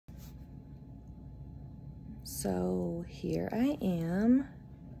So here I am.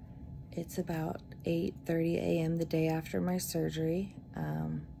 It's about 8:30 a.m. the day after my surgery.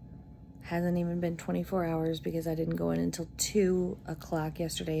 Hasn't even been 24 hours because I didn't go in until 2 o'clock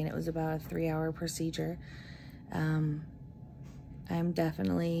yesterday, and it was about a 3-hour procedure. I'm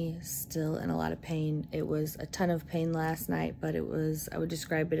definitely still in a lot of pain. It was a ton of pain last night, but it was, I would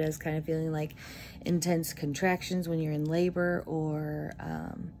describe it as kind of feeling like intense contractions when you're in labor, or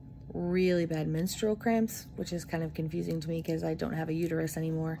really bad menstrual cramps, which is kind of confusing to me because I don't have a uterus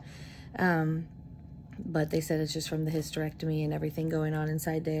anymore. But they said it's just from the hysterectomy and everything going on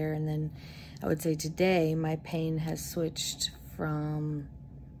inside there. And then I would say today my pain has switched from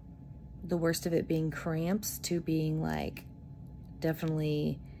the worst of it being cramps to being like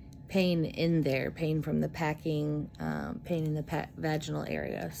definitely pain in there, pain from the packing, pain in the vaginal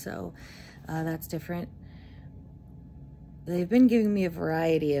area. So that's different. They've been giving me a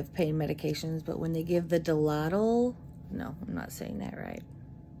variety of pain medications, but when they give the Dilaudid, no, I'm not saying that right.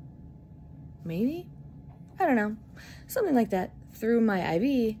 Maybe? I don't know. Something like that through my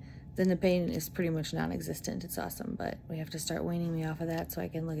IV, then the pain is pretty much non-existent. It's awesome, but we have to start weaning me off of that so I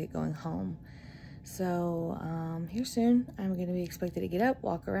can look at going home. So here soon, I'm going to be expected to get up,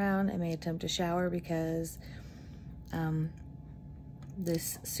 walk around. I may attempt a shower because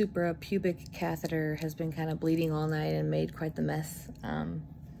this suprapubic catheter has been kind of bleeding all night and made quite the mess. I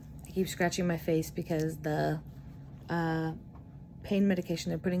keep scratching my face because the pain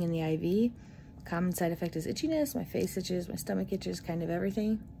medication they're putting in the IV, common side effect is itchiness. My face itches, my stomach itches, kind of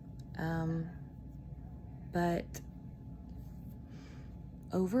everything. But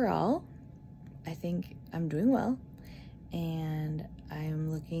overall, I think I'm doing well, and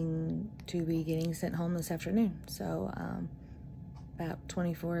I'm looking to be getting sent home this afternoon. So about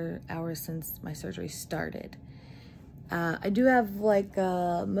 24 hours since my surgery started. I do have like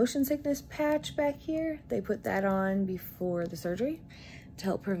a motion sickness patch back here. They put that on before the surgery to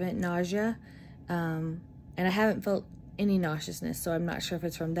help prevent nausea. And I haven't felt any nauseousness, so I'm not sure if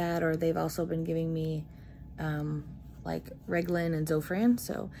it's from that, or they've also been giving me like Reglan and Zofran,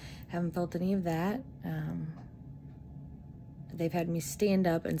 so haven't felt any of that. They've had me stand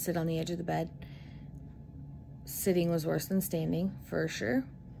up and sit on the edge of the bed. Sitting was worse than standing, for sure.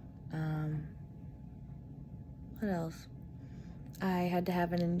 What else? I had to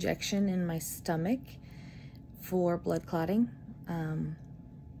have an injection in my stomach for blood clotting.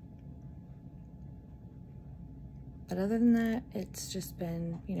 But other than that, it's just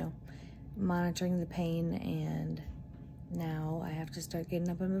been, you know, monitoring the pain, and now I have to start getting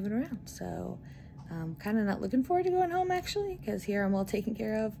up and moving around. So I'm kind of not looking forward to going home, actually, because here I'm well taken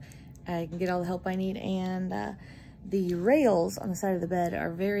care of. I can get all the help I need, and the rails on the side of the bed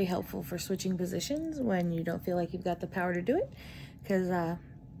are very helpful for switching positions when you don't feel like you've got the power to do it, because I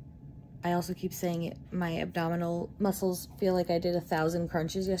also keep saying it, my abdominal muscles feel like I did 1,000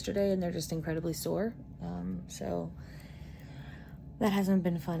 crunches yesterday, and they're just incredibly sore. So that hasn't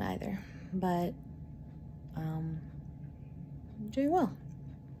been fun either, but I'm doing well.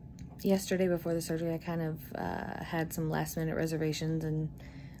 Yesterday before the surgery, I kind of had some last-minute reservations and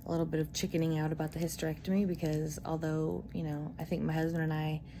a little bit of chickening out about the hysterectomy, because although, you know, I think my husband and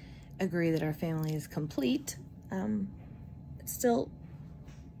I agree that our family is complete, it still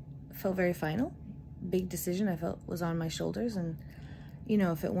felt very final. Big decision I felt was on my shoulders, and you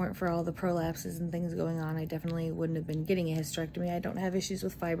know, if it weren't for all the prolapses and things going on, I definitely wouldn't have been getting a hysterectomy. I don't have issues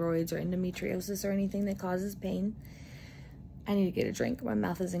with fibroids or endometriosis or anything that causes pain. I need to get a drink. My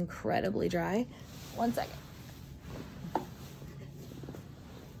mouth is incredibly dry. 1 second.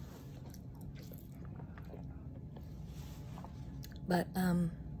 But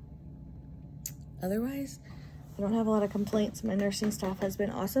otherwise, I don't have a lot of complaints. My nursing staff has been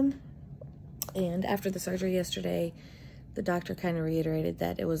awesome. And after the surgery yesterday, the doctor kind of reiterated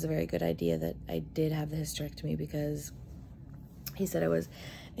that it was a very good idea that I did have the hysterectomy, because he said I was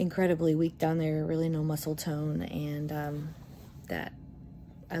incredibly weak down there, really no muscle tone, and that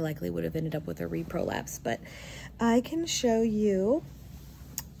I likely would have ended up with a reprolapse. But I can show you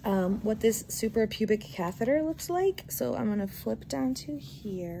what this suprapubic catheter looks like. So I'm gonna flip down to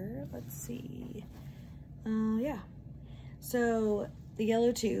here. Let's see. Yeah. So the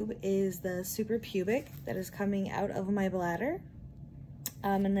yellow tube is the suprapubic that is coming out of my bladder.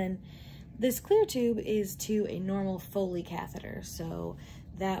 And then this clear tube is to a normal Foley catheter. So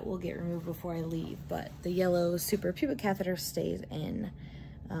that will get removed before I leave. But the yellow suprapubic catheter stays in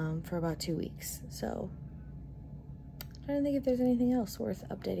for about 2 weeks. So I don't think if there's anything else worth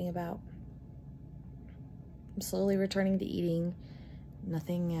updating about. I'm slowly returning to eating.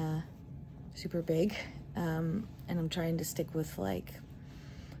 Nothing super big. And I'm trying to stick with like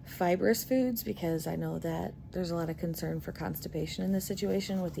fibrous foods because I know that there's a lot of concern for constipation in this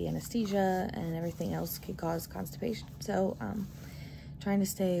situation with the anesthesia, and everything else could cause constipation. So trying to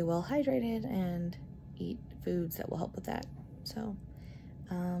stay well hydrated and eat foods that will help with that. So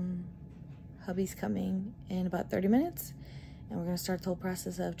hubby's coming in about 30 minutes, and we're going to start the whole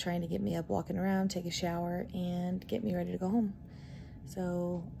process of trying to get me up, walking around, take a shower, and get me ready to go home.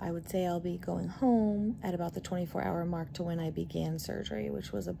 So I would say I'll be going home at about the 24-hour mark to when I began surgery,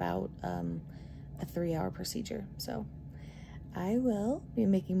 which was about a 3-hour procedure. So I will be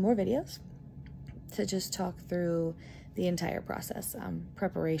making more videos to just talk through the entire process.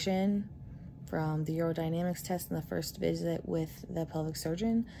 Preparation from the urodynamics test and the first visit with the pelvic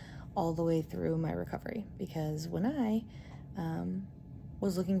surgeon all the way through my recovery. Because when I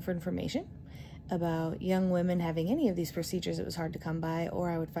was looking for information about young women having any of these procedures, it was hard to come by, or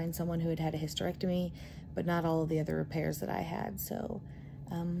I would find someone who had had a hysterectomy, but not all of the other repairs that I had. So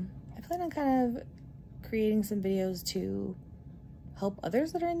I plan on kind of creating some videos to help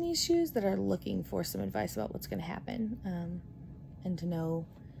others that are in these shoes that are looking for some advice about what's going to happen, and to know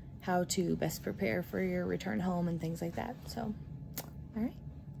how to best prepare for your return home and things like that. So, all right,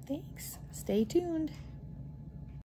 thanks. Stay tuned.